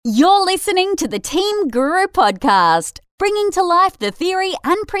You're listening to the Team Guru Podcast, bringing to life the theory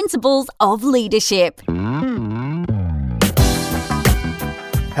and principles of leadership.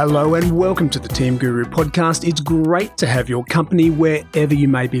 Hello and welcome to the Team Guru Podcast. It's great to have your company wherever you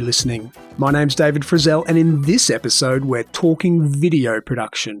may be listening. My name's David Frizzell, and in this episode, we're talking video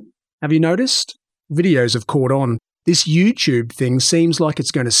production. Have you noticed? Videos have caught on. This YouTube thing seems like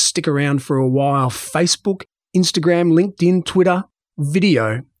it's going to stick around for a while. Facebook, Instagram, LinkedIn, Twitter,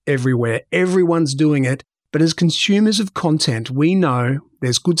 video everywhere. Everyone's doing it. But as consumers of content, we know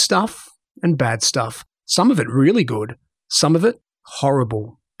there's good stuff and bad stuff. Some of it really good. Some of it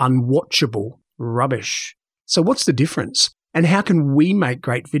horrible, unwatchable, rubbish. So what's the difference? And how can we make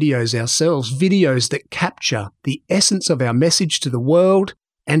great videos ourselves? Videos that capture the essence of our message to the world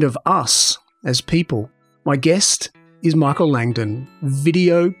and of us as people. My guest is Michael Langdon,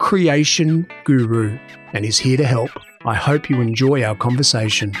 video creation guru, and he's here to help. I hope you enjoy our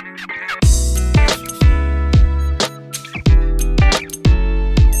conversation.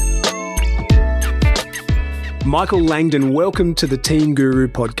 Michael Langdon, welcome to the Team Guru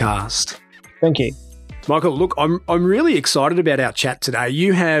Podcast. Thank you. Michael, look, I'm really excited about our chat today.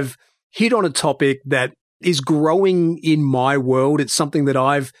 You have hit on a topic that is growing in my world. It's something that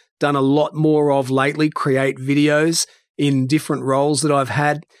I've done a lot more of lately, create videos in different roles that I've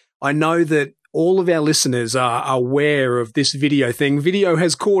had. I know that all of our listeners are aware of this video thing. Video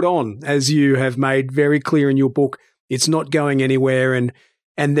has caught on, as you have made very clear in your book. It's not going anywhere,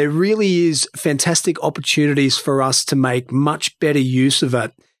 and there really is fantastic opportunities for us to make much better use of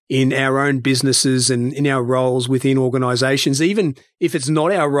it in our own businesses and in our roles within organizations. Even if it's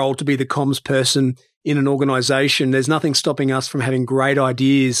not our role to be the comms person in an organization, there's nothing stopping us from having great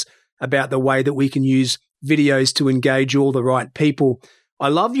ideas about the way that we can use videos to engage all the right people. I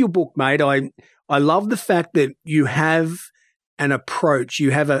love your book, mate. I love the fact that you have an approach,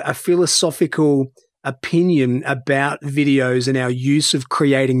 you have a philosophical opinion about videos and our use of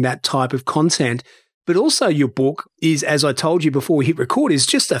creating that type of content. But also your book is, as I told you before we hit record, is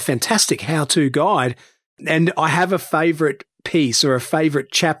just a fantastic how-to guide. And I have a favorite piece or a favorite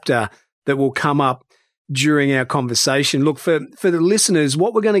chapter that will come up during our conversation. Look, for the listeners,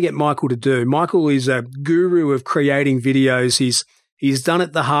 what we're going to get Michael to do, Michael is a guru of creating videos. He's done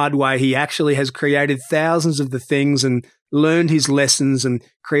it the hard way. He actually has created thousands of the things and learned his lessons and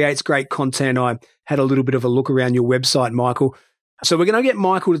creates great content. I had a little bit of a look around your website, Michael. So we're going to get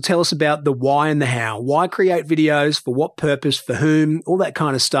Michael to tell us about the why and the how. Why create videos, for what purpose, for whom, all that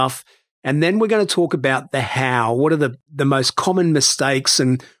kind of stuff. And then we're going to talk about the how. What are the most common mistakes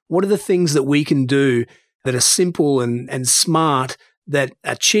and what are the things that we can do that are simple and smart, that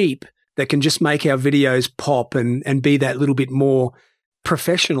are cheap, that can just make our videos pop and be that little bit more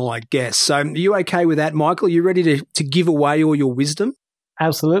professional, I guess. So are you okay with that, Michael? Are you ready to give away all your wisdom?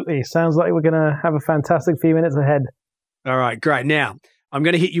 Absolutely. Sounds like we're going to have a fantastic few minutes ahead. All right, great. Now, I'm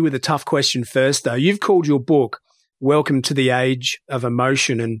going to hit you with a tough question first, though. You've called your book Welcome to the Age of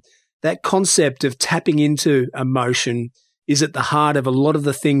Emotion, and that concept of tapping into emotion is at the heart of a lot of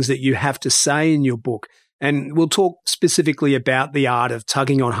the things that you have to say in your book. And we'll talk specifically about the art of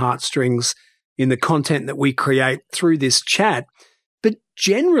tugging on heartstrings in the content that we create through this chat. But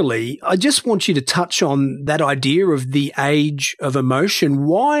generally, I just want you to touch on that idea of the age of emotion.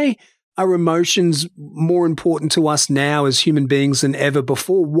 Why are emotions more important to us now as human beings than ever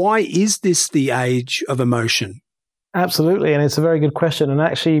before? Why is this the age of emotion? Absolutely. And it's a very good question. And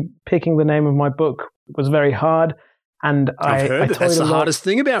actually picking the name of my book was very hard. And I've heard that that's the hardest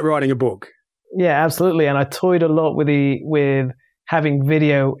thing about writing a book. Yeah, absolutely. And I toyed a lot with having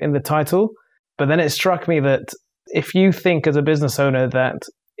video in the title. But then it struck me that if you think as a business owner that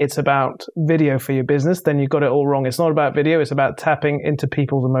it's about video for your business, then you've got it all wrong. It's not about video. It's about tapping into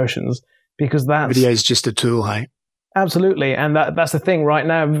people's emotions, because video is just a tool, hey? Absolutely. And that's the thing right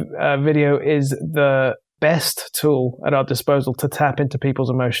now. Video is the best tool at our disposal to tap into people's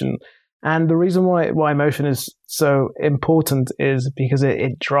emotion. And the reason why emotion is so important is because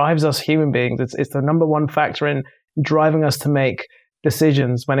it drives us human beings. It's the number one factor in driving us to make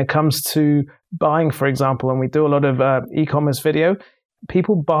decisions. When it comes to buying, for example, and we do a lot of e-commerce video,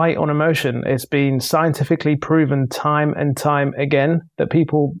 people buy on emotion. It's been scientifically proven time and time again that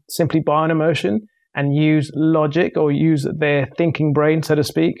people simply buy on emotion and use logic or use their thinking brain, so to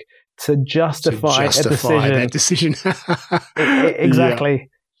speak, to justify a decision. Exactly. Yeah.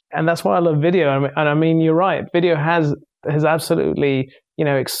 And that's why I love video. And I mean, you're right. Video has absolutely,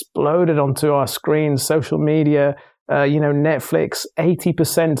 exploded onto our screens, social media, Netflix.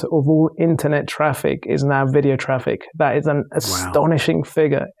 80% of all internet traffic is now video traffic. That is an astonishing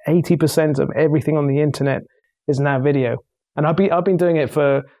figure. 80% of everything on the internet is now video. And I've been doing it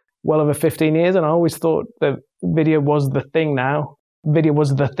for well over 15 years. And I always thought that video was the thing now. Video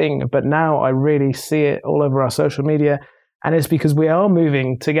was the thing. But now I really see it all over our social media. And it's because we are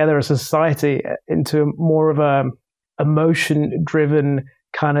moving together as a society into more of a emotion-driven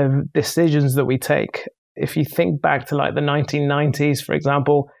kind of decisions that we take. If you think back to like the 1990s, for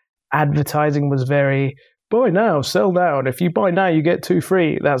example, advertising was very, buy now, sell now. If you buy now, you get 2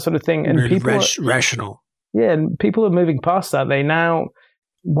 free, that sort of thing. And really people rational. Yeah, and people are moving past that. They now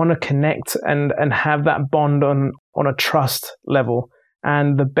want to connect and have that bond on a trust level.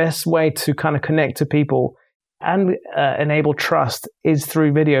 And the best way to kind of connect to people and enable trust is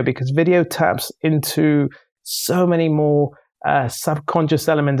through video, because video taps into so many more subconscious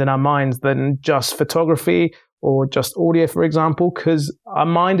elements in our minds than just photography or just audio, for example, because our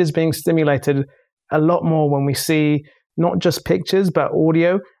mind is being stimulated a lot more when we see not just pictures, but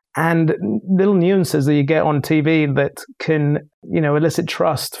audio and little nuances that you get on TV that can, elicit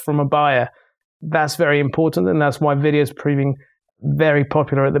trust from a buyer. That's very important, and that's why video is proving very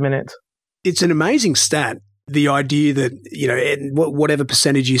popular at the minute. It's an amazing stat. The idea that, whatever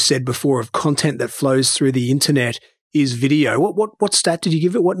percentage you said before of content that flows through the internet is video. What stat did you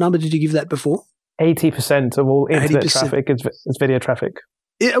give it? What number did you give that before? 80% of all internet 80%. traffic is video traffic.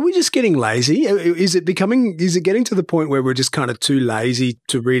 Are we just getting lazy? Is it getting to the point where we're just kind of too lazy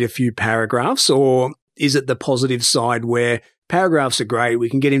to read a few paragraphs? Or is it the positive side where paragraphs are great, we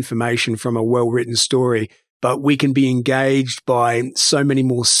can get information from a well-written story, but we can be engaged by so many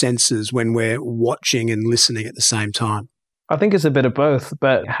more senses when we're watching and listening at the same time? I think it's a bit of both.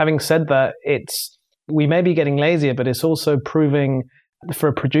 But having said that, we may be getting lazier, but it's also proving for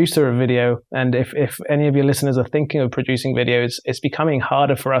a producer of video, and if any of your listeners are thinking of producing videos, it's becoming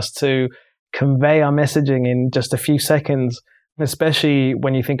harder for us to convey our messaging in just a few seconds, especially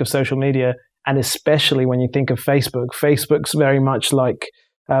when you think of social media, and especially when you think of Facebook. Facebook's very much like,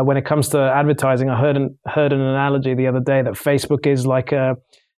 when it comes to advertising, I heard an analogy the other day that Facebook is like a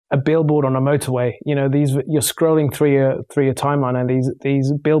billboard on a motorway. You're scrolling through your timeline, and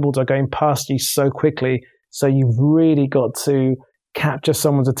these billboards are going past you so quickly. So you've really got to capture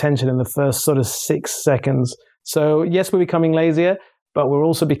someone's attention in the first sort of 6 seconds. So yes, we're becoming lazier, but we're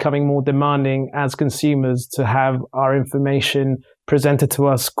also becoming more demanding as consumers to have our information presented to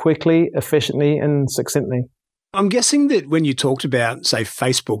us quickly, efficiently, and succinctly. I'm guessing that when you talked about, say,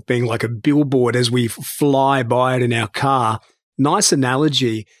 Facebook being like a billboard as we fly by it in our car, nice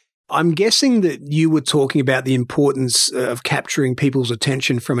analogy. I'm guessing that you were talking about the importance of capturing people's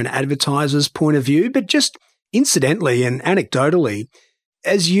attention from an advertiser's point of view, but just incidentally and anecdotally,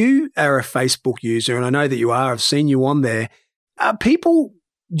 as you are a Facebook user, and I know that you are, I've seen you on there, are people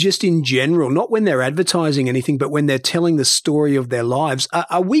just in general, not when they're advertising anything, but when they're telling the story of their lives,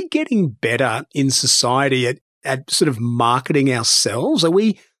 are we getting better in society at sort of marketing ourselves? Are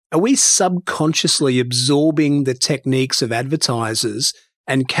we subconsciously absorbing the techniques of advertisers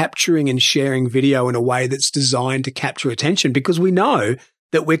and capturing and sharing video in a way that's designed to capture attention? Because we know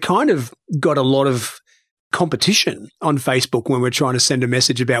that we're kind of got a lot of competition on Facebook when we're trying to send a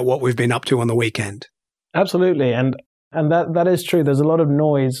message about what we've been up to on the weekend. Absolutely. And that is true. There's a lot of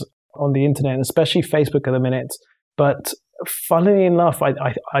noise on the internet, especially Facebook at the minute. But funnily enough,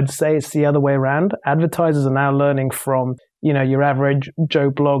 I'd say it's the other way around. Advertisers are now learning from, your average Joe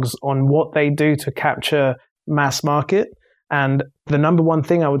blogs on what they do to capture mass market. And the number one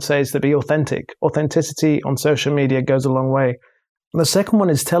thing I would say is to be authentic. Authenticity on social media goes a long way. The second one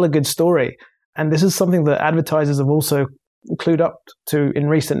is tell a good story. And this is something that advertisers have also clued up to in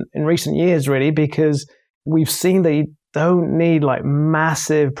recent years, really, because we've seen that you don't need like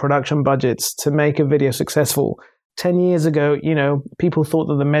massive production budgets to make a video successful. 10 years ago, people thought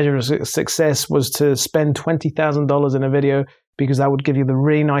that the measure of success was to spend $20,000 in a video because that would give you the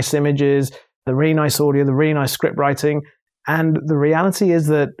really nice images, the really nice audio, the really nice script writing. And the reality is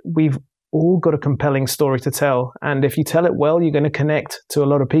that we've all got a compelling story to tell. And if you tell it well, you're going to connect to a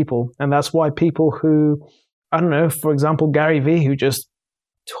lot of people. And that's why people who, for example, Gary Vee, who just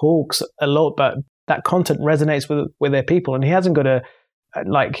talks a lot, but that content resonates with their people. And he hasn't got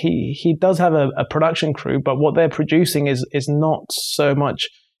he does have a production crew, but what they're producing is not so much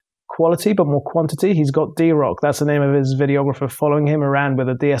quality, but more quantity. He's got D-Rock, that's the name of his videographer, following him around with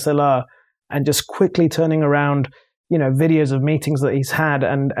a DSLR and just quickly turning around videos of meetings that he's had,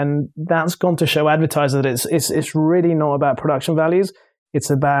 and that's gone to show advertisers that it's really not about production values. It's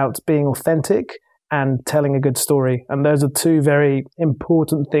about being authentic and telling a good story. And those are two very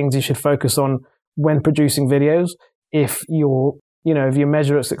important things you should focus on when producing videos. If your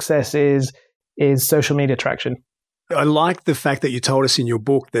measure of success is social media traction. I like the fact that you told us in your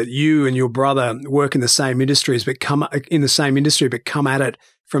book that you and your brother work in the same industries, but come at it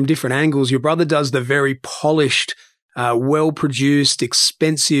from different angles. Your brother does the very polished, well-produced,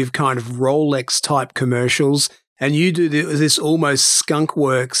 expensive kind of Rolex type commercials, and you do this almost skunk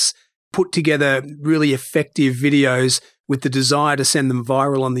works, put together really effective videos with the desire to send them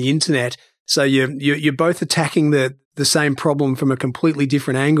viral on the internet. So you're both attacking the same problem from a completely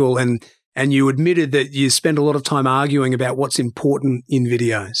different angle, and you admitted that you spend a lot of time arguing about what's important in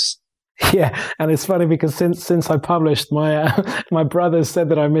videos. Yeah, and it's funny because since I published, my brother said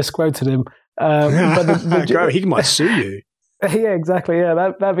that I misquoted him. But he might sue you. Yeah, exactly.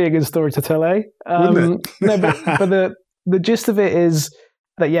 Yeah, that'd be a good story to tell, eh? Wouldn't it? No, but the gist of it is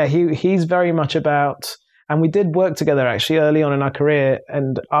that he's very much about, and we did work together actually early on in our career,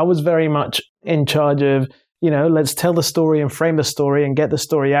 and I was very much in charge of, let's tell the story and frame the story and get the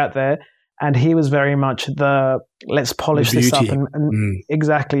story out there. And he was very much let's polish this up and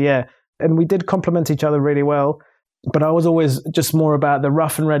exactly, yeah. And we did complement each other really well. But I was always just more about the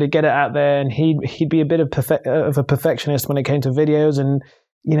rough and ready, get it out there. And he'd be a bit of a perfectionist when it came to videos, and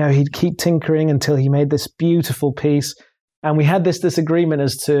he'd keep tinkering until he made this beautiful piece. And we had this disagreement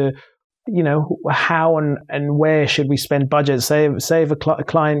as to how and where should we spend budget. Say if a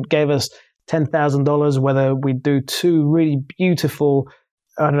client gave us $10,000, whether we do two really beautiful,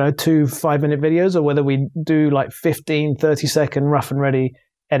 2 5-minute videos, or whether we do like 15, 30-second rough and ready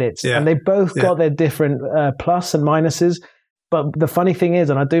edits. Yeah. And they both got their different plus and minuses. But the funny thing is,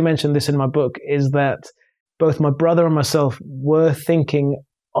 and I do mention this in my book, is that both my brother and myself were thinking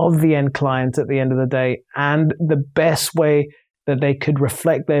of the end client at the end of the day and the best way that they could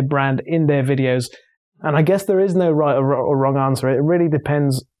reflect their brand in their videos. And I guess there is no right or wrong answer. It really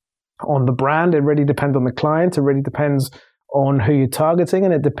depends on the brand. It really depends on the client. It really depends on who you're targeting,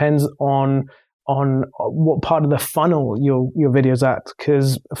 and it depends on what part of the funnel your video's at.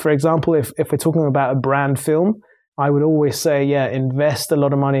 Because, for example, if we're talking about a brand film, I would always say, invest a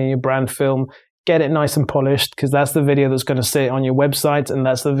lot of money in your brand film, get it nice and polished, because that's the video that's going to sit on your website, and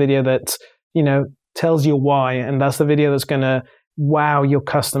that's the video that tells you why, and that's the video that's going to wow your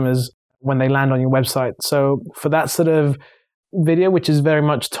customers when they land on your website. So for that sort of video, which is very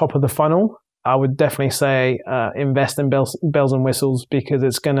much top of the funnel, I would definitely say invest in bells and whistles, because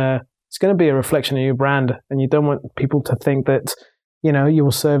it's gonna be a reflection of your brand, and you don't want people to think that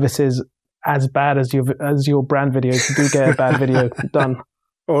your service is as bad as your brand video. If you do get a bad video done.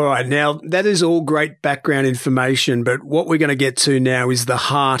 All right, now that is all great background information, but what we're going to get to now is the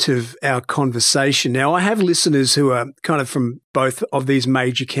heart of our conversation. Now, I have listeners who are kind of from both of these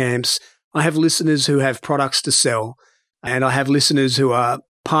major camps. I have listeners who have products to sell, and I have listeners who are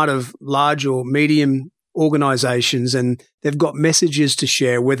part of large or medium organizations, and they've got messages to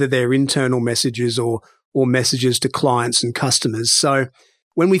share, whether they're internal messages or messages to clients and customers. So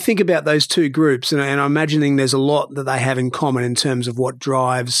when we think about those two groups, and I'm imagining there's a lot that they have in common in terms of what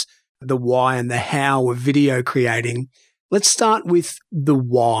drives the why and the how of video creating, let's start with the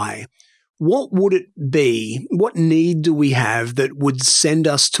why. What would it be? What need do we have that would send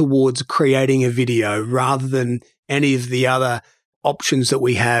us towards creating a video rather than any of the other options that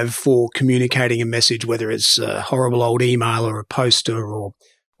we have for communicating a message, whether it's a horrible old email or a poster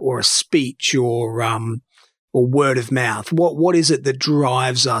or a speech or word of mouth? What is it that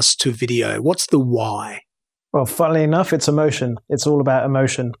drives us to video? What's the why? Well, funnily enough, it's emotion. It's all about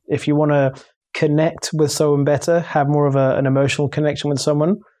emotion. If you want to connect with someone better, have more of an emotional connection with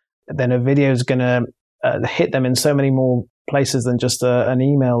someone, then a video is going to hit them in so many more places than just an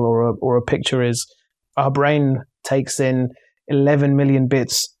email or a picture is. Our brain takes in 11 million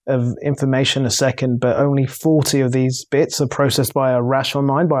bits of information a second, but only 40 of these bits are processed by a rational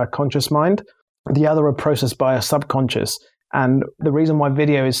mind, by a conscious mind. The other are processed by a subconscious. And the reason why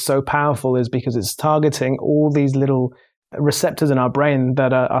video is so powerful is because it's targeting all these little receptors in our brain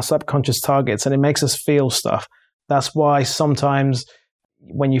that are our subconscious targets, and it makes us feel stuff. That's why sometimes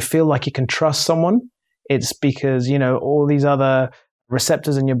when you feel like you can trust someone, it's because, all these other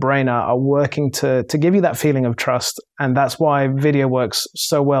receptors in your brain are working to give you that feeling of trust. And that's why video works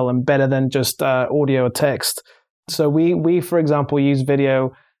so well and better than just audio or text. So we, for example, use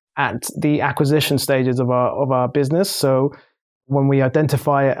video at the acquisition stages of our business. So when we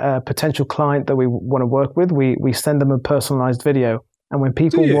identify a potential client that we want to work with, we send them a personalized video. And when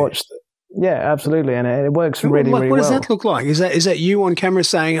people watch, yeah, absolutely. And it works really well. What does that look like? Is that you on camera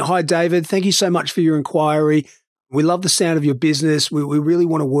saying, "Hi, David, thank you so much for your inquiry. We love the sound of your business. We really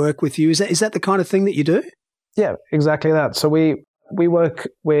want to work with you." Is that the kind of thing that you do? Yeah, exactly that. So we work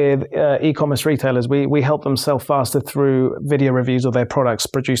with e-commerce retailers. We help them sell faster through video reviews of their products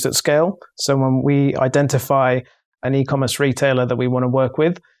produced at scale. So when we identify an e-commerce retailer that we want to work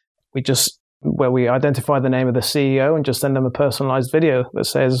with, we identify the name of the CEO and just send them a personalized video that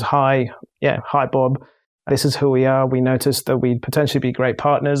says, hi Bob, this is who we are. We noticed that we'd potentially be great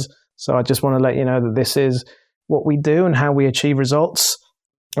partners. So I just want to let you know that this is what we do and how we achieve results.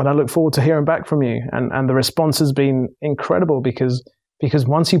 And I look forward to hearing back from you. And the response has been incredible because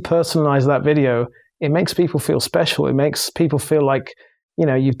once you personalize that video, it makes people feel special. It makes people feel like,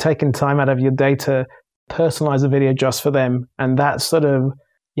 you've taken time out of your day to personalize the video just for them. And that sort of,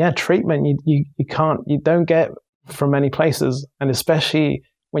 treatment you don't get from many places. And especially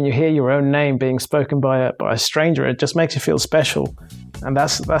when you hear your own name being spoken by a stranger, it just makes you feel special. And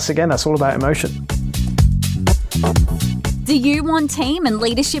that's all about emotion. Do you want team and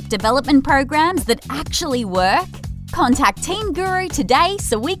leadership development programs that actually work? Contact Team Guru today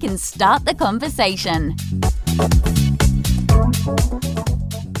so we can start the conversation.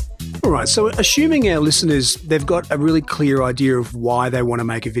 All right, so assuming our listeners, they've got a really clear idea of why they want to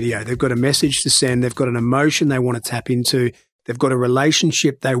make a video. They've got a message to send. They've got an emotion they want to tap into. They've got a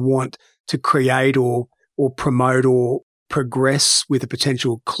relationship they want to create or promote or progress with a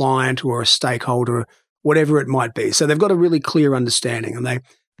potential client or a stakeholder, whatever it might be. So they've got a really clear understanding and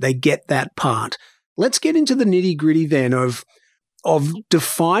they get that part. Let's get into the nitty-gritty then of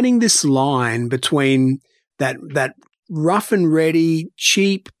defining this line between that rough and ready,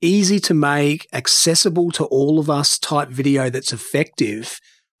 cheap, easy to make, accessible to all of us type video that's effective.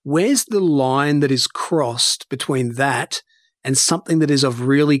 Where's the line that is crossed between that and something that is of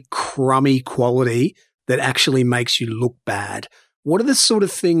really crummy quality that actually makes you look bad? What are the sort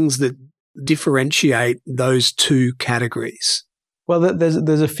of things that differentiate those two categories? Well, there's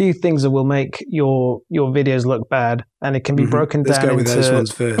a few things that will make your videos look bad, and it can be broken down. Let's go with those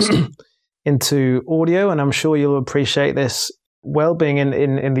ones first. Into audio, and I'm sure you'll appreciate this well, being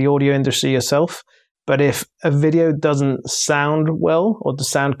in the audio industry yourself. But if a video doesn't sound well or to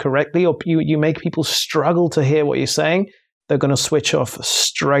sound correctly, or you make people struggle to hear what you're saying, they're going to switch off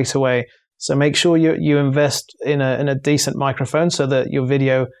straight away. So make sure you invest in a decent microphone so that your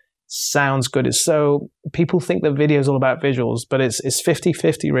video sounds good. So people think that video is all about visuals, but it's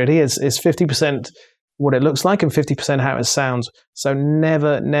 50-50 really. It's 50% what it looks like and 50% how it sounds. So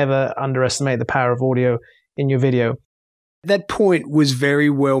never underestimate the power of audio in your video. That point was very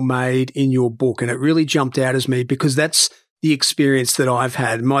well made in your book, and it really jumped out as me because that's the experience that I've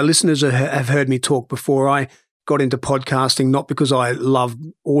had. My listeners have heard me talk before. I got into podcasting not because I love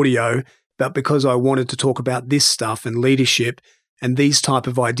audio, but because I wanted to talk about this stuff and leadership and these type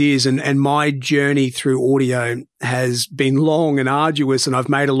of ideas. And my journey through audio has been long and arduous, and I've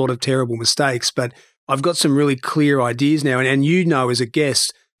made a lot of terrible mistakes, but I've got some really clear ideas now. And as a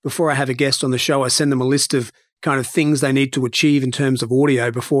guest, before I have a guest on the show, I send them a list of kind of things they need to achieve in terms of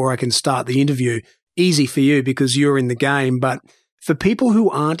audio before I can start the interview. Easy for you because you're in the game. But for people who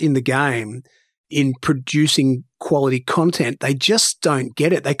aren't in the game in producing quality content, they just don't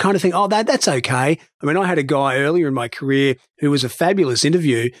get it. They kind of think, oh, that's okay. I mean, I had a guy earlier in my career who was a fabulous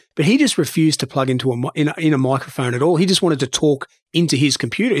interview, but he just refused to plug into a microphone at all. He just wanted to talk into his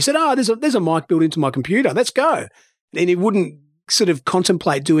computer. He said, there's a mic built into my computer. Let's go. And he wouldn't sort of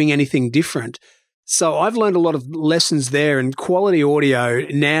contemplate doing anything different. So I've learned a lot of lessons there, and quality audio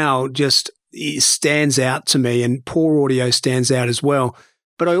now just stands out to me, and poor audio stands out as well.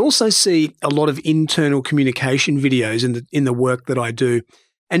 But I also see a lot of internal communication videos in the work that I do.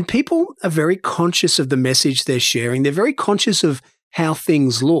 And people are very conscious of the message they're sharing. They're very conscious of how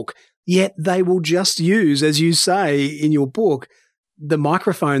things look, yet they will just use, as you say in your book, the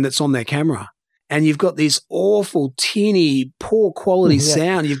microphone that's on their camera. And you've got this awful, tinny, poor quality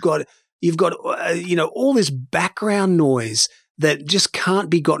sound. You've got all this background noise that just can't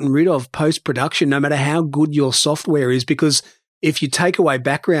be gotten rid of post-production, no matter how good your software is, because if you take away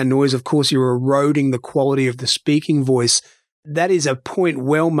background noise, of course, you're eroding the quality of the speaking voice. That is a point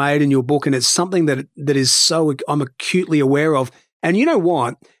well made in your book, and it's something that is I'm acutely aware of. And you know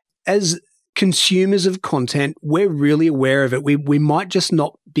what? As consumers of content, we're really aware of it. We might just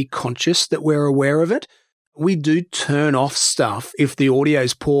not be conscious that we're aware of it. We do turn off stuff if the audio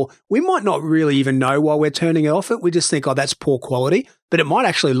is poor. We might not really even know why we're turning off it. We just think, oh, that's poor quality, but it might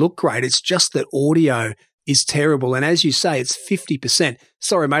actually look great. It's just that audio is terrible. And as you say, it's 50%.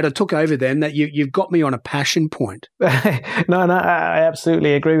 Sorry, mate, I took over then. That you've got me on a passion point. No, I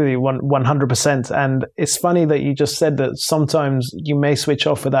absolutely agree with you 100%. And it's funny that you just said that sometimes you may switch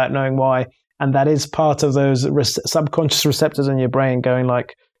off without knowing why. And that is part of those subconscious receptors in your brain going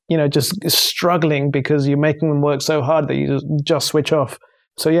like, just struggling because you're making them work so hard that you just switch off.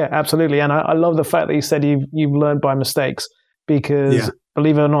 So yeah, absolutely. And I love the fact that you said you've learned by mistakes, because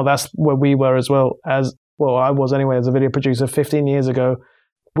believe it or not, that's where we were as well. As well, I was anyway as a video producer 15 years ago.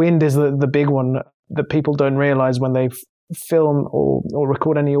 Wind is the big one that people don't realize when they film or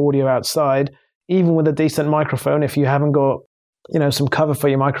record any audio outside. Even with a decent microphone, if you haven't got, some cover for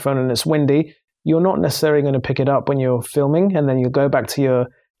your microphone and it's windy, you're not necessarily going to pick it up when you're filming, and then you'll go back to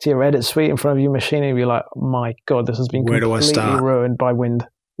your edit suite in front of your machine and you'll be like, my God, this has been completely ruined by wind.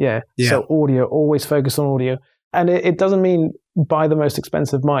 Yeah. So audio, always focus on audio. And it doesn't mean buy the most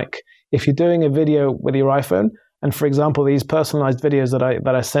expensive mic. If you're doing a video with your iPhone, and for example, these personalized videos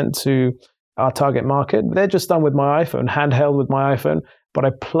that I sent to our target market, they're just done with my iPhone, handheld with my iPhone, but I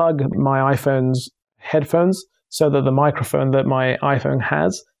plug my iPhone's headphones so that the microphone that my iPhone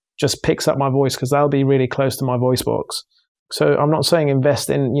has just picks up my voice, because that'll be really close to my voice box. So I'm not saying invest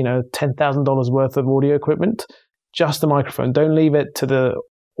in, $10,000 worth of audio equipment, just the microphone. Don't leave it to the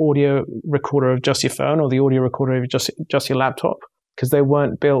audio recorder of just your phone or the audio recorder of just your laptop, because they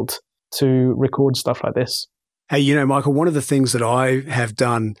weren't built to record stuff like this. Hey, Michael, one of the things that I have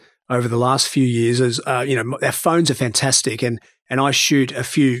done over the last few years is, our phones are fantastic, and I shoot a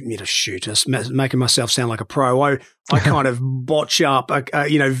few, just making myself sound like a pro. I kind of botch up,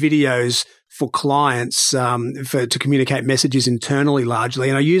 videos for clients to communicate messages internally largely,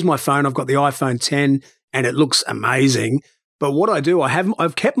 and I use my phone. I've got the iPhone 10, and it looks amazing. But what I do,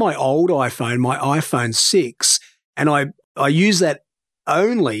 I've kept my old iPhone, my iPhone 6, and I use that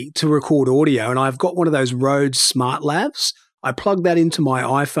only to record audio, and I've got one of those Rode Smart Lavs. I plug that into my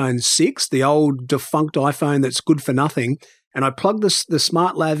iPhone 6, the old defunct iPhone that's good for nothing, and I plug the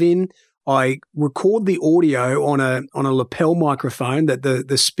Smart Lav in. I record the audio on a lapel microphone that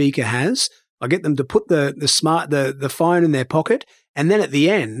the speaker has. I get them to put the phone in their pocket, and then at the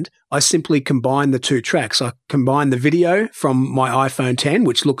end, I simply combine the two tracks. I combine the video from my iPhone 10,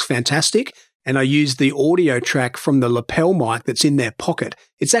 which looks fantastic, and I use the audio track from the lapel mic that's in their pocket.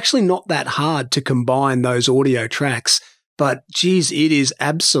 It's actually not that hard to combine those audio tracks, but geez, it is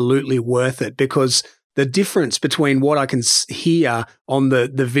absolutely worth it, because the difference between what I can hear on the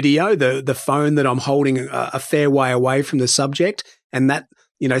video, the phone that I'm holding a fair way away from the subject, and that,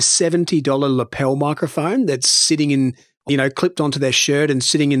 $70 lapel microphone that's sitting in, clipped onto their shirt and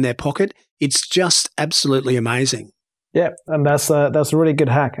sitting in their pocket, it's just absolutely amazing. Yeah, and that's a really good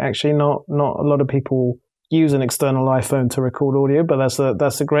hack. Actually, not a lot of people use an external iPhone to record audio, but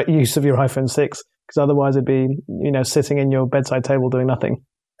that's a great use of your iPhone 6, because otherwise it'd be, sitting in your bedside table doing nothing.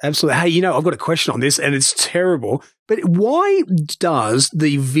 Absolutely. Hey, I've got a question on this, and it's terrible, but why does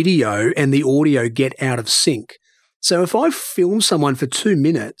the video and the audio get out of sync? So if I film someone for 2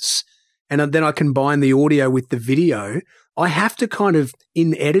 minutes and then I combine the audio with the video, I have to kind of,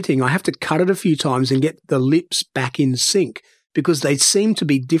 in editing, I have to cut it a few times and get the lips back in sync, because they seem to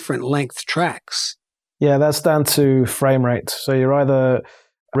be different length tracks. Yeah, that's down to frame rate. So you're either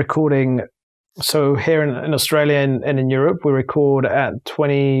recording, so here in Australia and in Europe, we record at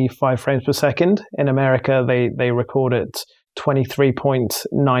 25 frames per second. In America, they record at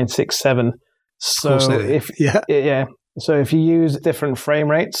 23.967. So so if you use different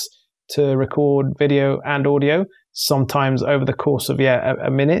frame rates to record video and audio, sometimes over the course of a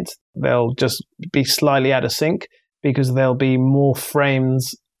minute, they'll just be slightly out of sync, because there'll be more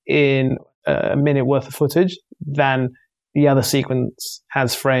frames in a minute worth of footage than the other sequence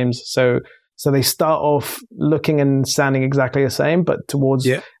has frames. So they start off looking and sounding exactly the same, but towards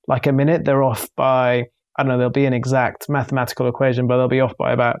like a minute, they're off by, I don't know, there'll be an exact mathematical equation, but they'll be off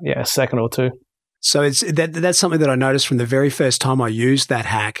by about a second or two. So that's something that I noticed from the very first time I used that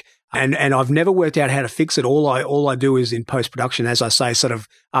hack. And I've never worked out how to fix it. All I do is in post-production, as I say, sort of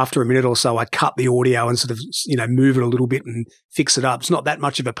after a minute or so, I cut the audio and sort of, move it a little bit and fix it up. It's not that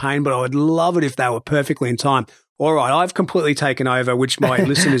much of a pain, but I would love it if they were perfectly in time. All right, I've completely taken over, which my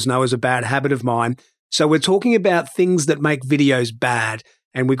listeners know is a bad habit of mine. So we're talking about things that make videos bad.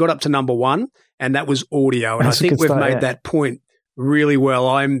 And we got up to number 1, and that was audio. And I think we've made that point really well.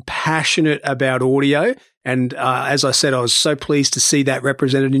 I'm passionate about audio. And as I said, I was so pleased to see that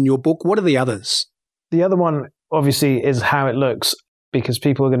represented in your book. What are the others? The other one, obviously, is how it looks, because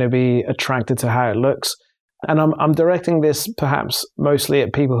people are going to be attracted to how it looks. And I'm directing this perhaps mostly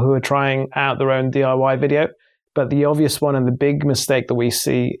at people who are trying out their own DIY video. But the obvious one and the big mistake that we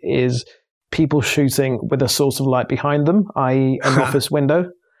see is people shooting with a source of light behind them, i.e. an office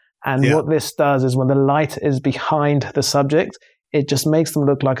window. And what this does is when the light is behind the subject, it just makes them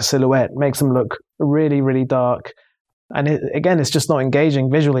look like a silhouette, makes them look really, really dark. And it's just not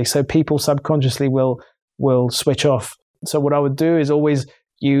engaging visually. So people subconsciously will switch off. So what I would do is always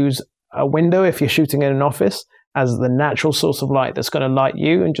use a window if you're shooting in an office as the natural source of light that's going to light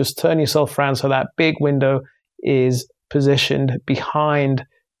you, and just turn yourself around so that big window is positioned behind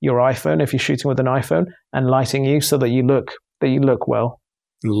your iPhone if you're shooting with an iPhone, and lighting you so that you look well.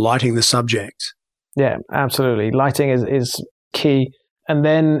 Lighting the subject. Yeah, absolutely. Lighting is key. And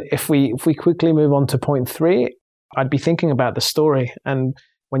then if we quickly move on to point 3, I'd be thinking about the story. And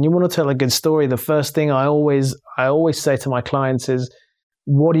when you want to tell a good story, the first thing I always say to my clients is,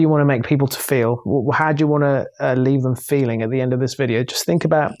 what do you want to make people to feel? How do you want to leave them feeling at the end of this video? Just think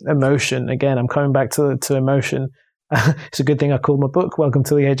about emotion. Again, I'm coming back to emotion. It's a good thing I called my book Welcome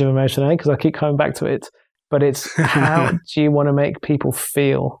to the Age of Emotion, because I keep coming back to it. But it's how do you want to make people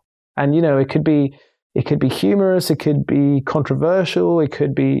feel? And, it could be humorous, it could be controversial, it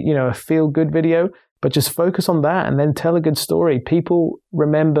could be, a feel-good video, but just focus on that and then tell a good story. People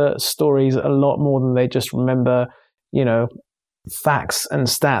remember stories a lot more than they just remember, facts and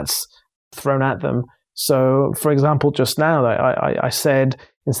stats thrown at them. So, for example, just now, I said,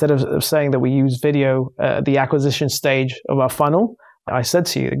 instead of saying that we use video at the acquisition stage of our funnel, I said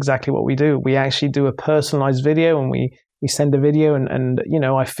to you exactly what we do. We actually do a personalized video, and we send a video and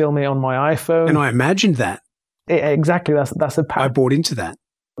I film it on my iPhone. And I imagined that. Exactly. That's the power. I bought into that.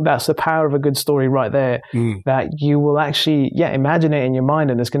 That's the power of a good story right there, that you will actually, imagine it in your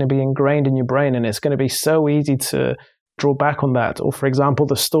mind, and it's going to be ingrained in your brain, and it's going to be so easy to draw back on that. Or, for example,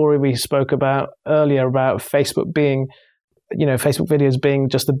 the story we spoke about earlier about Facebook being, Facebook videos being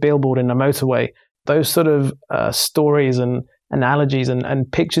just a billboard in a motorway. Those sort of stories and analogies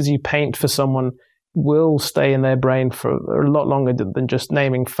and pictures you paint for someone will stay in their brain for a lot longer than just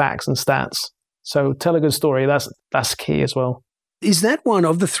naming facts and stats. So tell a good story. That's key as well. Is that one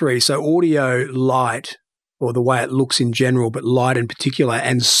of the 3? So audio, light, or the way it looks in general, but light in particular,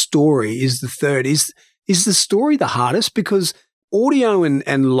 and story is the third. Is the story the hardest? Because audio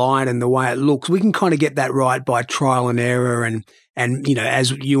and light and the way it looks, we can kind of get that right by trial and error and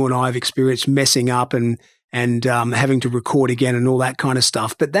as you and I have experienced, messing up and having to record again and all that kind of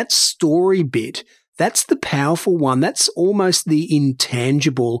stuff. But that story bit, that's the powerful one. That's almost the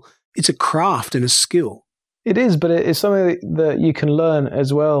intangible. It's a craft and a skill. It is, but it's something that you can learn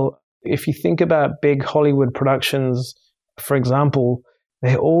as well. If you think about big Hollywood productions, for example,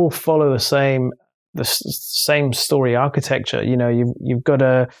 they all follow the same story architecture. You've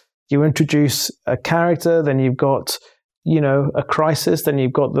got you introduce a character, then you've got a crisis, then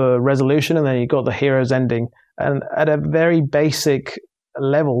you've got the resolution, and then you've got the hero's ending. And at a very basic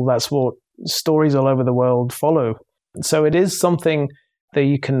level, that's what stories all over the world follow. So it is something that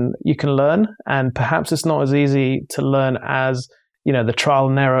you can learn, and perhaps it's not as easy to learn as the trial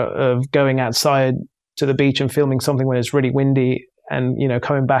and error of going outside to the beach and filming something when it's really windy, and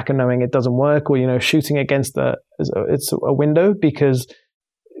coming back and knowing it doesn't work, or shooting against it's a window, because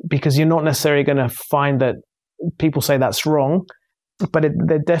you're not necessarily going to find that people say that's wrong, but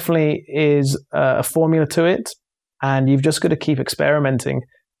there definitely is a formula to it, and you've just got to keep experimenting.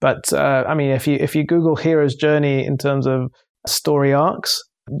 But if you Google hero's journey in terms of story arcs,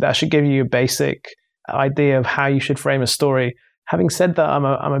 that should give you a basic idea of how you should frame a story. Having said that, I'm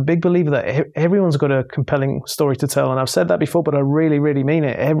a big believer that everyone's got a compelling story to tell, and I've said that before, but I really, really mean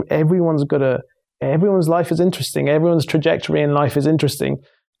it. Everyone's life is interesting. Everyone's trajectory in life is interesting.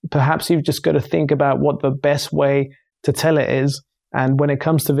 Perhaps you've just got to think about what the best way to tell it is. And when it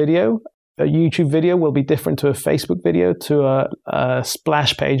comes to video, a YouTube video will be different to a Facebook video, to a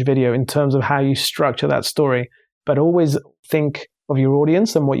splash page video in terms of how you structure that story. But always think of your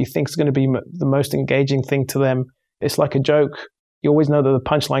audience and what you think is going to be the most engaging thing to them. It's like a joke. You always know that the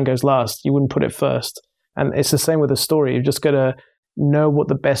punchline goes last. You wouldn't put it first. And it's the same with a story. You've just got to know what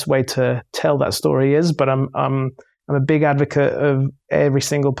the best way to tell that story is. But I'm a big advocate of every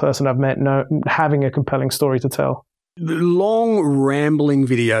single person I've met having a compelling story to tell. Long rambling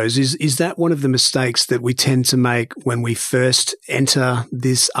videos, is that one of the mistakes that we tend to make when we first enter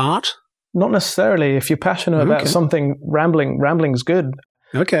this art? Not necessarily. If you're passionate about something, rambling's good.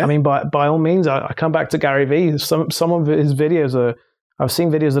 Okay. I mean, by all means, I come back to Gary Vee. Some of his videos I've seen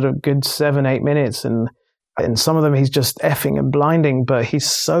videos that are good 7-8 minutes, and some of them he's just effing and blinding, but he's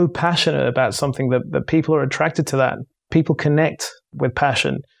so passionate about something that people are attracted to that. People connect with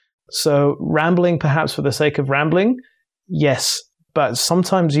passion. So rambling, perhaps for the sake of rambling, yes. But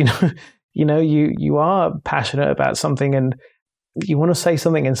sometimes, you are passionate about something and you want to say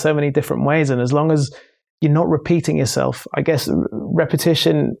something in so many different ways. And as long as you're not repeating yourself, I guess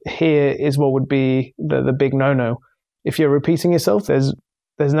repetition here is what would be the big no-no. If you're repeating yourself, there's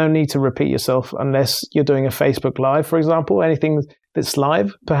no need to repeat yourself unless you're doing a Facebook Live, for example. Anything that's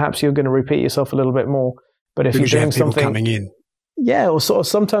live, perhaps you're going to repeat yourself a little bit more. But if because you're doing people something coming in. Yeah, or sort of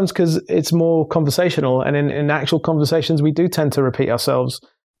sometimes because it's more conversational, and in actual conversations we do tend to repeat ourselves.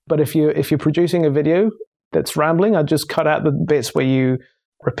 But if you're producing a video that's rambling, I'd just cut out the bits where you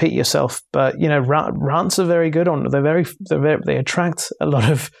repeat yourself. But, rants are very good they attract a lot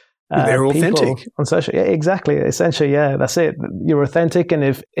of they're authentic on social. Yeah, exactly. Essentially, yeah, that's it. You're authentic. And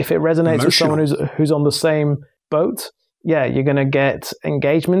if it resonates with someone who's on the same boat, yeah, you're going to get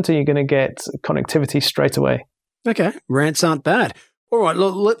engagement and you're going to get connectivity straight away. Okay. Rants aren't bad. All right.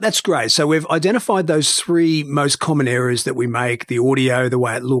 Look, that's great. So we've identified those 3 most common errors that we make: the audio, the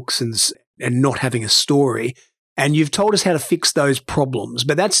way it looks, and not having a story. And you've told us how to fix those problems,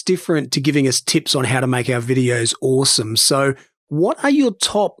 but that's different to giving us tips on how to make our videos awesome. So what are your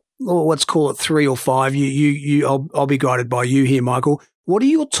top, or let's call it 3 or 5? I'll be guided by you here, Michael. What are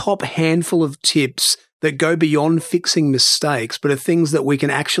your top handful of tips that go beyond fixing mistakes, but are things that we can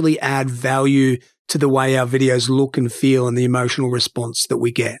actually add value to the way our videos look and feel and the emotional response that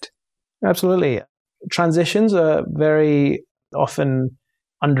we get? Absolutely. Transitions are very often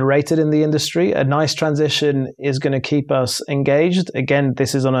underrated in the industry. A nice transition is going to keep us engaged. Again,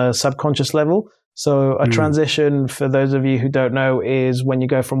 this is on a subconscious level. So a transition, for those of you who don't know, is when you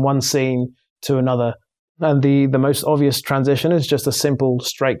go from one scene to another. And the most obvious transition is just a simple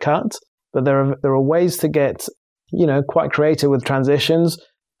straight cut. But there are ways to get, quite creative with transitions.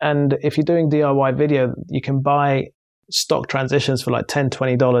 And if you're doing DIY video, you can buy stock transitions for like $10,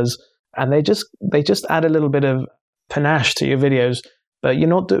 $20, and they just add a little bit of panache to your videos. But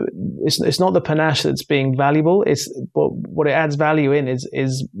it's not the panache that's being valuable. It's what it adds value in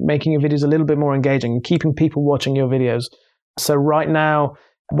is making your videos a little bit more engaging and keeping people watching your videos. So right now,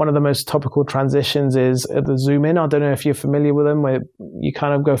 one of the most topical transitions is the zoom in. I don't know if you're familiar with them, where you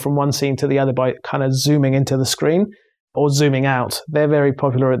kind of go from one scene to the other by kind of zooming into the screen or zooming out. They're very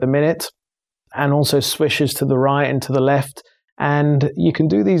popular at the minute, and also swishes to the right and to the left. And you can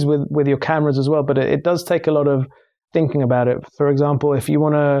do these with your cameras as well, but it does take a lot of thinking about it. For example, if you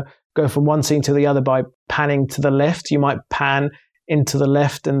want to go from one scene to the other by panning to the left, you might pan into the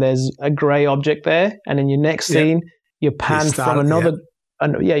left and there's a gray object there. And in your next scene, you pan from another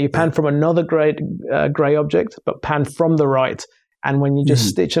from another gray object, but pan from the right. And when you just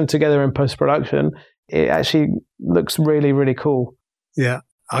stitch them together in post-production, it actually looks really, really cool. Yeah.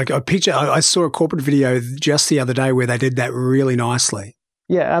 I saw a corporate video just the other day where they did that really nicely.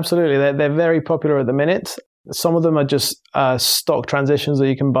 Yeah, absolutely. They're very popular at the minute. Some of them are just stock transitions that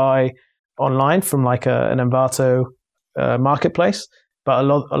you can buy online from like an Envato marketplace. But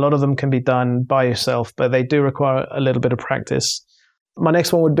a lot of them can be done by yourself, but they do require a little bit of practice. My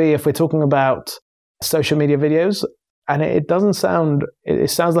next one would be, if we're talking about social media videos, and it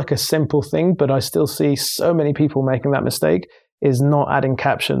sounds like a simple thing, but I still see so many people making that mistake, is not adding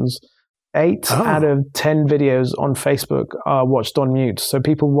captions. 8 out of 10 videos on Facebook are watched on mute. So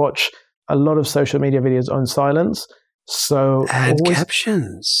people watch a lot of social media videos on silence. So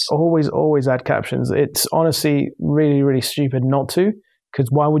captions. Always add captions. It's honestly really, really stupid not to, because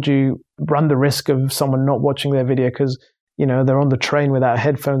why would you run the risk of someone not watching their video because, they're on the train without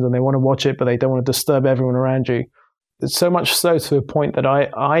headphones and they want to watch it, but they don't want to disturb everyone around you. It's so much so to a point that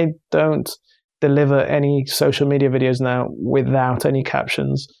I don't deliver any social media videos now without any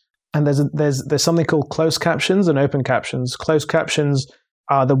captions. And there's something called closed captions and open captions. Closed captions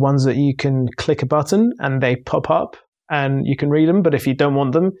are the ones that you can click a button and they pop up and you can read them. But if you don't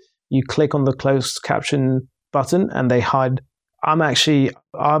want them, you click on the closed caption button and they hide. I'm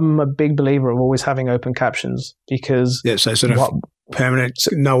a big believer of always having open captions because... Yeah, so sort of permanent,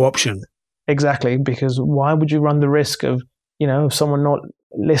 no option. Exactly, because why would you run the risk of, someone not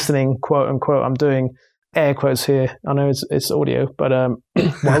listening, quote unquote? I'm doing air quotes here. I know it's audio, but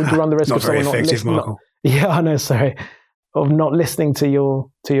why would you run the risk of someone not listening? Michael. Yeah, I know, sorry. Of not listening to your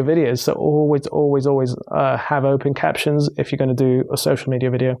videos. So always have open captions if you're going to do a social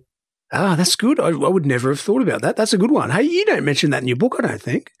media video. Ah, that's good. I would never have thought about that. That's a good one. Hey, you don't mention that in your book, I don't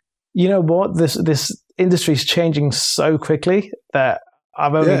think. You know what? This industry is changing so quickly that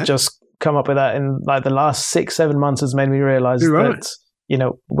I've only just come up with that in like the last 6-7 months has made me realize that,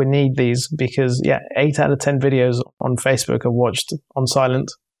 we need these because 8 out of 10 videos on Facebook are watched on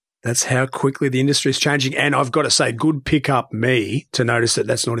silent. That's how quickly the industry is changing. And I've got to say, good pick up me to notice that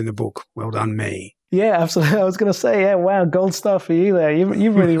that's not in the book. Well done, me. Yeah, absolutely. I was going to say, wow, gold star for you there.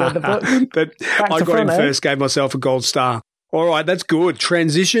 You've really read the book. But I got in first, gave myself a gold star. All right, that's good.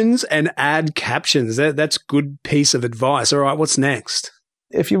 Transitions and add captions. That's good piece of advice. All right, what's next?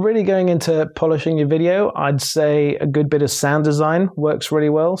 If you're really going into polishing your video, I'd say a good bit of sound design works really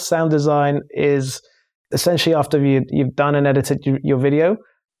well. Sound design is essentially after you've done and edited your video.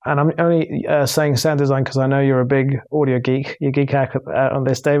 And I'm only saying sound design because I know you're a big audio geek. You geek out on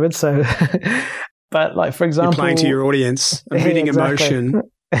this, David. So, but like, for example... You're playing to your audience. I'm reading emotion.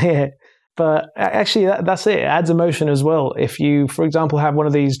 Yeah. But actually, that's it. It adds emotion as well. If you, for example, have one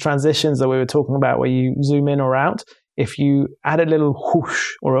of these transitions that we were talking about where you zoom in or out, if you add a little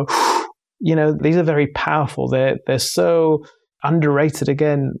whoosh or a, these are very powerful. They're so underrated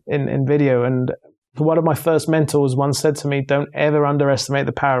again in video. And one of my first mentors once said to me, don't ever underestimate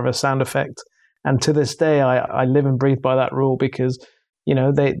the power of a sound effect. And to this day, I live and breathe by that rule because,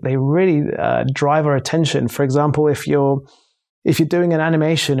 they really drive our attention. For example, if you're doing an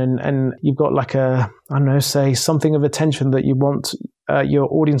animation and you've got like say something of attention that you want your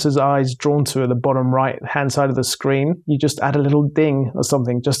audience's eyes drawn to at the bottom right-hand side of the screen, you just add a little ding or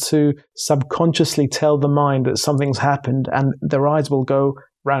something just to subconsciously tell the mind that something's happened and their eyes will go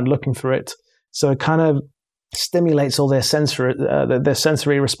around looking for it. So it kind of stimulates all their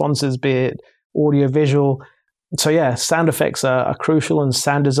sensory responses, be it audio, visual. So yeah, sound effects are crucial, and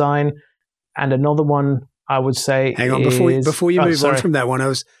sound design. And another one I would say, hang on, before you move on from that one, I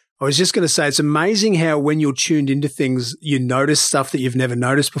was just going to say, it's amazing how when you're tuned into things, you notice stuff that you've never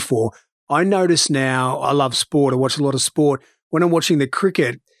noticed before. I notice now, I love sport. I watch a lot of sport. When I'm watching the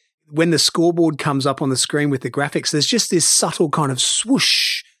cricket, when the scoreboard comes up on the screen with the graphics, there's just this subtle kind of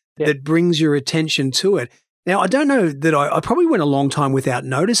swoosh that brings your attention to it. Now, I don't know that I probably went a long time without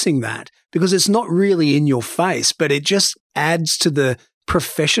noticing that because it's not really in your face, but it just adds to the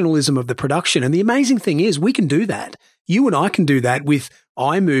professionalism of the production. And the amazing thing is we can do that. You and I can do that with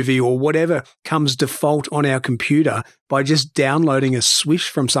iMovie or whatever comes default on our computer by just downloading a swish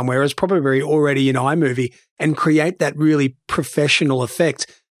from somewhere. It's probably already in iMovie and create that really professional effect.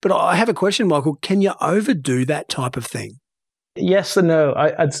 But I have a question, Michael. Can you overdo that type of thing? Yes and no.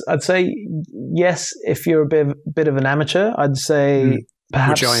 I'd say yes if you're a bit of an amateur. I'd say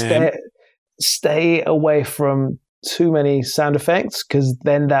perhaps stay away from too many sound effects because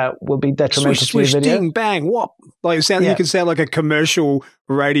then that will be detrimental to your video. Ding, bang, whop. Like you can sound like a commercial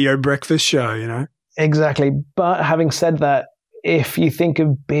radio breakfast show, Exactly. But having said that, if you think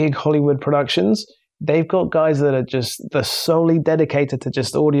of big Hollywood productions, they've got guys that are they're solely dedicated to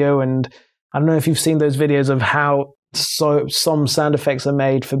just audio. And I don't know if you've seen those videos of how some sound effects are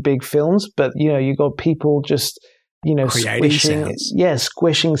made for big films, but you got people just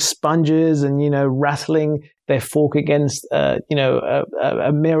squishing sponges and rattling their fork against a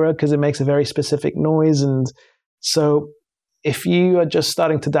mirror because it makes a very specific noise. And so if you are just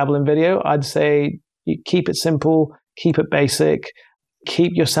starting to dabble in video, I'd say you keep it simple, keep it basic,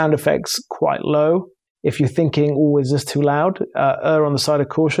 keep your sound effects quite low. If you're thinking, oh, is this too loud, err on the side of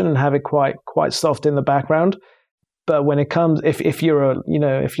caution and have it quite soft in the background. But when it comes, if you're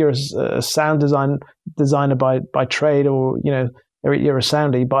a sound designer by trade, or you're a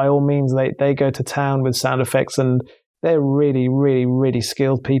soundy, by all means they go to town with sound effects, and they're really, really, really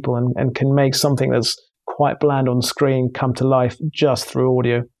skilled people and can make something that's quite bland on screen come to life just through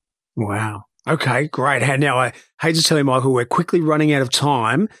audio. Wow. Okay, great. Now, I hate to tell you, Michael, we're quickly running out of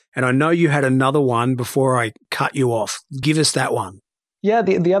time, and I know you had another one before I cut you off. Give us that one. Yeah,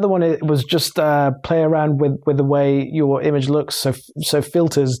 the other one was just play around with the way your image looks. So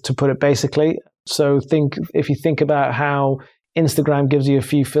filters, to put it basically. So if you think about how Instagram gives you a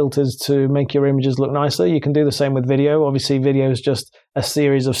few filters to make your images look nicer, you can do the same with video. Obviously, video is just a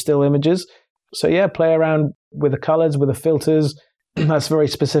series of still images. So yeah, play around with the colors, with the filters. That's very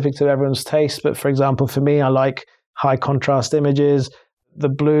specific to everyone's taste. But for example, for me, I like high contrast images. The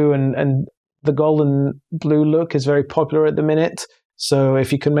blue and the golden blue look is very popular at the minute. So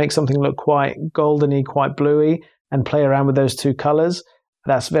if you can make something look quite goldeny, quite bluey, and play around with those two colors,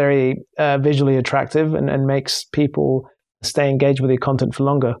 that's very visually attractive and makes people stay engaged with your content for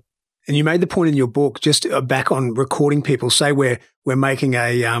longer. And you made the point in your book, just back on recording people, say we're making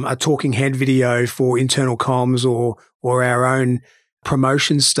a talking head video for internal comms or our own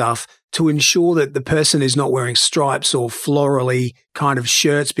promotion stuff, to ensure that the person is not wearing stripes or florally kind of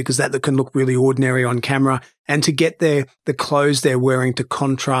shirts, because that can look really ordinary on camera, and to get the clothes they're wearing to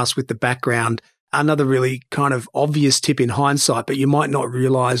contrast with the background. Another really kind of obvious tip in hindsight, but you might not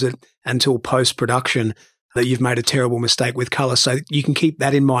realize it until post-production that you've made a terrible mistake with color. So you can keep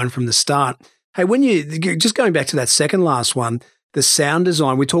that in mind from the start. Hey, just going back to that second last one, the sound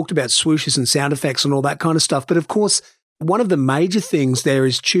design, we talked about swooshes and sound effects and all that kind of stuff. But of course, one of the major things there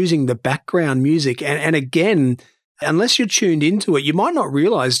is choosing the background music. And again, unless you're tuned into it, you might not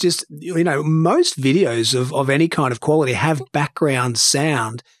realize most videos of any kind of quality have background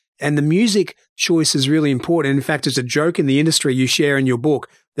sound, and the music choice is really important. In fact, it's a joke in the industry you share in your book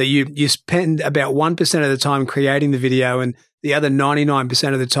that you spend about 1% of the time creating the video and the other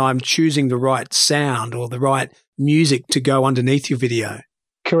 99% of the time choosing the right sound or the right music to go underneath your video.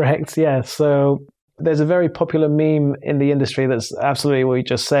 Correct. Yeah. So there's a very popular meme in the industry that's absolutely what you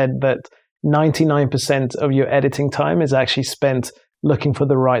just said, that 99% of your editing time is actually spent looking for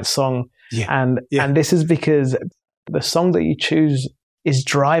the right song. And this is because the song that you choose is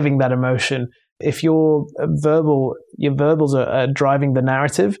driving that emotion. If your verbals are driving the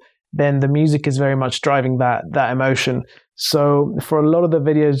narrative, then the music is very much driving that emotion. So for a lot of the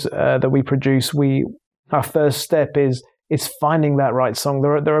videos that we produce, our first step is finding that right song.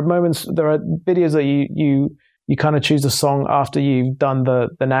 There are videos that you kind of choose a song after you've done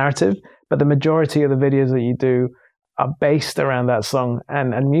the narrative, but the majority of the videos that you do are based around that song,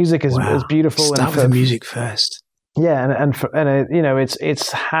 and music is beautiful. Start with the music first. Yeah,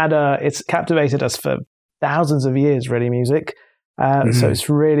 it's captivated us for thousands of years, really, music. So it's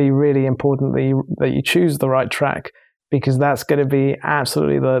really, really important that you choose the right track, because that's going to be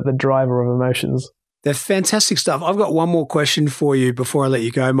absolutely the driver of emotions. They're fantastic stuff. I've got one more question for you before I let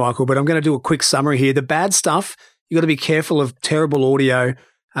you go, Michael, but I'm going to do a quick summary here. The bad stuff, you got to be careful of terrible audio.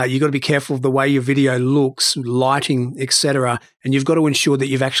 You got to be careful of the way your video looks, lighting, etc. And you've got to ensure that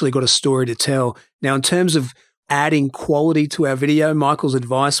you've actually got a story to tell. Now, in terms of adding quality to our video, Michael's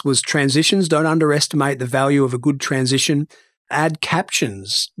advice was transitions. Don't underestimate the value of a good transition. Add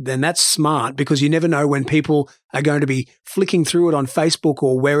captions. Then that's smart, because you never know when people are going to be flicking through it on Facebook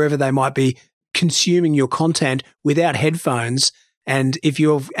or wherever they might be consuming your content without headphones. And if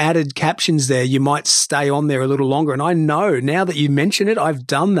you've added captions there, you might stay on there a little longer. And I know now that you mention it, I've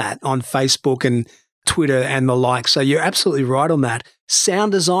done that on Facebook and Twitter and the like. So you're absolutely right on that.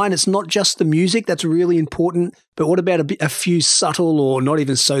 Sound design, it's not just the music. That's really important. But what about a few subtle, or not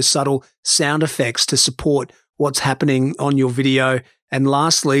even so subtle, sound effects to support what's happening on your video? And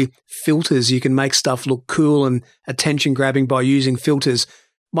lastly, filters. You can make stuff look cool and attention grabbing by using filters.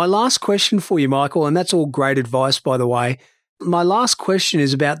 My last question for you, Michael, and that's all great advice, by the way. My last question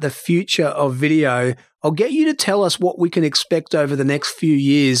is about the future of video. I'll get you to tell us what we can expect over the next few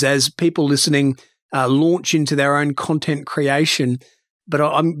years as people listening launch into their own content creation.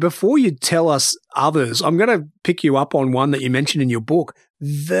 But before you tell us others, I'm going to pick you up on one that you mentioned in your book,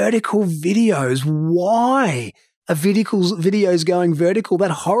 vertical videos. Why are videos going vertical?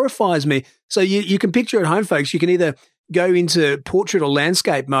 That horrifies me. So you can picture at home, folks, you can either go into portrait or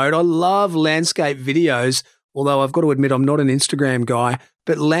landscape mode. I love landscape videos, although I've got to admit I'm not an Instagram guy.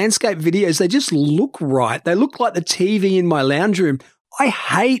 But landscape videos, they just look right. They look like the TV in my lounge room. I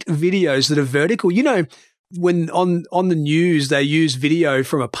hate videos that are vertical. You know, when on the news, they use video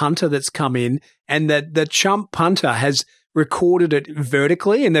from a punter that's come in, and that the chump punter has recorded it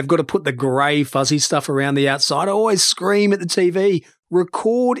vertically, and they've got to put the grey fuzzy stuff around the outside. I always scream at the TV,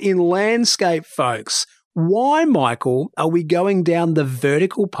 record in landscape, folks. Why, Michael, are we going down the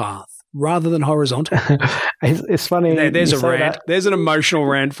vertical path rather than horizontal? It's funny. There's a rant. There's an emotional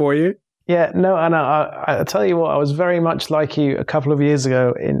rant for you. Yeah, no, and I tell you what, I was very much like you a couple of years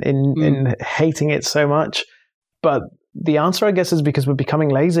ago in hating it so much. But the answer, I guess, is because we're becoming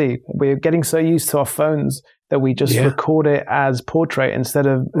lazy. We're getting so used to our phones that we just record it as portrait instead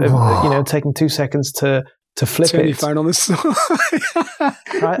of taking 2 seconds to flip turn it. Your phone on the side.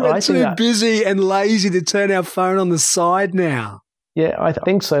 We're too busy and lazy to turn our phone on the side now. Yeah, I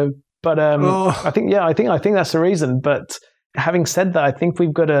think so. But I think that's the reason. But having said that, I think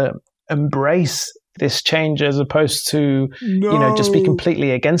we've got to embrace this change as opposed to just be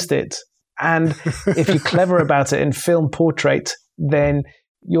completely against it. And if you're clever about it and film portrait, then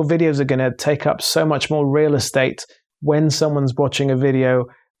your videos are going to take up so much more real estate when someone's watching a video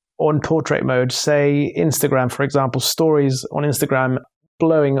on portrait mode. Say Instagram, for example, stories on Instagram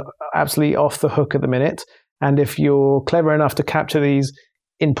blowing absolutely off the hook at the minute. And if you're clever enough to capture these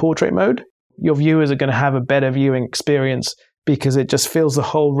in portrait mode, your viewers are going to have a better viewing experience because it just fills the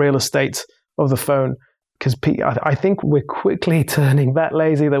whole real estate of the phone. Because I think we're quickly turning that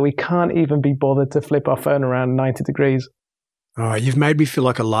lazy that we can't even be bothered to flip our phone around 90 degrees. All right, you've made me feel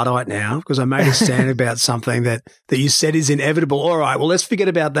like a Luddite now because I made a stand about something that you said is inevitable. All right, well, let's forget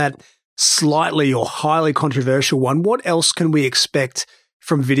about that slightly or highly controversial one. What else can we expect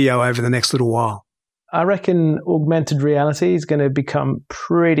from video over the next little while? I reckon augmented reality is going to become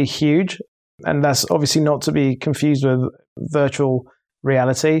pretty huge. And that's obviously not to be confused with virtual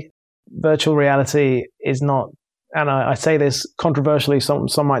reality. Virtual reality is not, and I say this controversially, some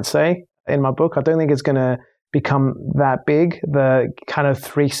might say in my book, I don't think it's going to become that big, the kind of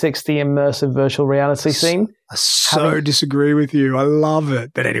 360 immersive virtual reality scene. I disagree with you. I love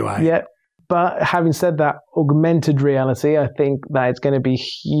it. But anyway. Yeah. But having said that, augmented reality, I think that it's going to be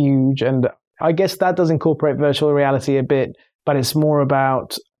huge. And I guess that does incorporate virtual reality a bit, but it's more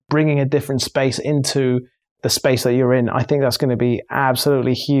about bringing a different space into the space that you're in. I think that's going to be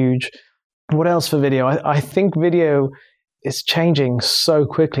absolutely huge. What else for video? I think video it's changing so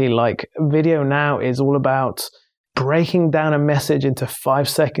quickly. Like video now is all about breaking down a message into 5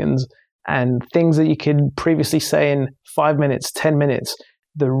 seconds and things that you could previously say in 5 minutes, 10 minutes.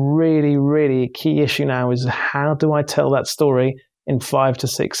 The really, really key issue now is how do I tell that story in 5 to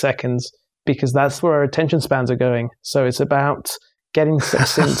 6 seconds? Because that's where our attention spans are going. So it's about getting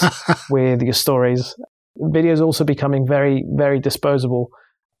succinct with your stories. Video is also becoming very, very disposable.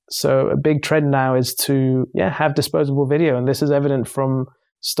 So a big trend now is to have disposable video. And this is evident from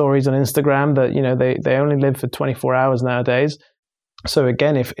stories on Instagram that, you know, they only live for 24 hours nowadays. So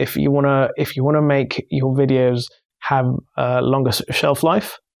again, if you want to make your videos have a longer shelf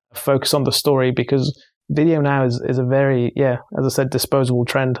life, focus on the story, because video now is a very, as I said, disposable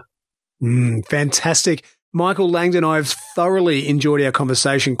trend. Fantastic. Michael Langdon, I've thoroughly enjoyed our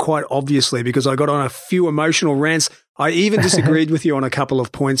conversation, quite obviously, because I got on a few emotional rants. I even disagreed with you on a couple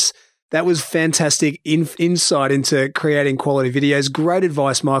of points. That was fantastic insight into creating quality videos. Great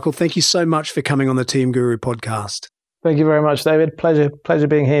advice, Michael. Thank you so much for coming on the Team Guru podcast. Thank you very much, David. Pleasure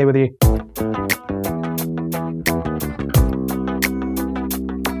being here with you.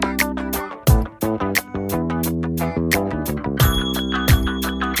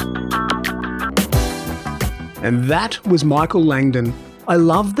 And that was Michael Langdon. I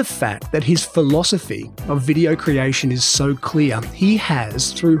love the fact that his philosophy of video creation is so clear. He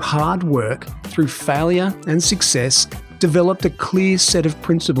has, through hard work, through failure and success, developed a clear set of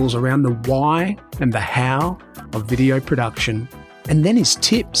principles around the why and the how of video production. And then his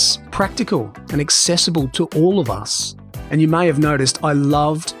tips, practical and accessible to all of us. And you may have noticed I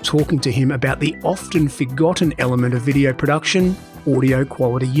loved talking to him about the often forgotten element of video production, audio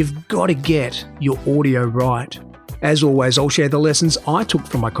quality. You've got to get your audio right. As always, I'll share the lessons I took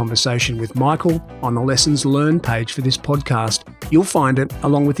from my conversation with Michael on the Lessons Learned page for this podcast. You'll find it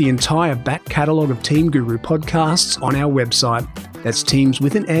along with the entire back catalogue of Team Guru podcasts on our website. That's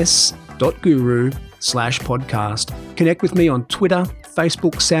teams.guru/podcast. Connect with me on Twitter,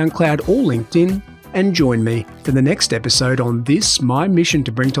 Facebook, SoundCloud, or LinkedIn, and join me for the next episode on this, my mission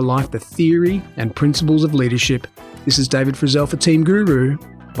to bring to life the theory and principles of leadership. This is David Frizzell for Team Guru.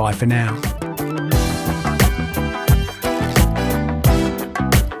 Bye for now.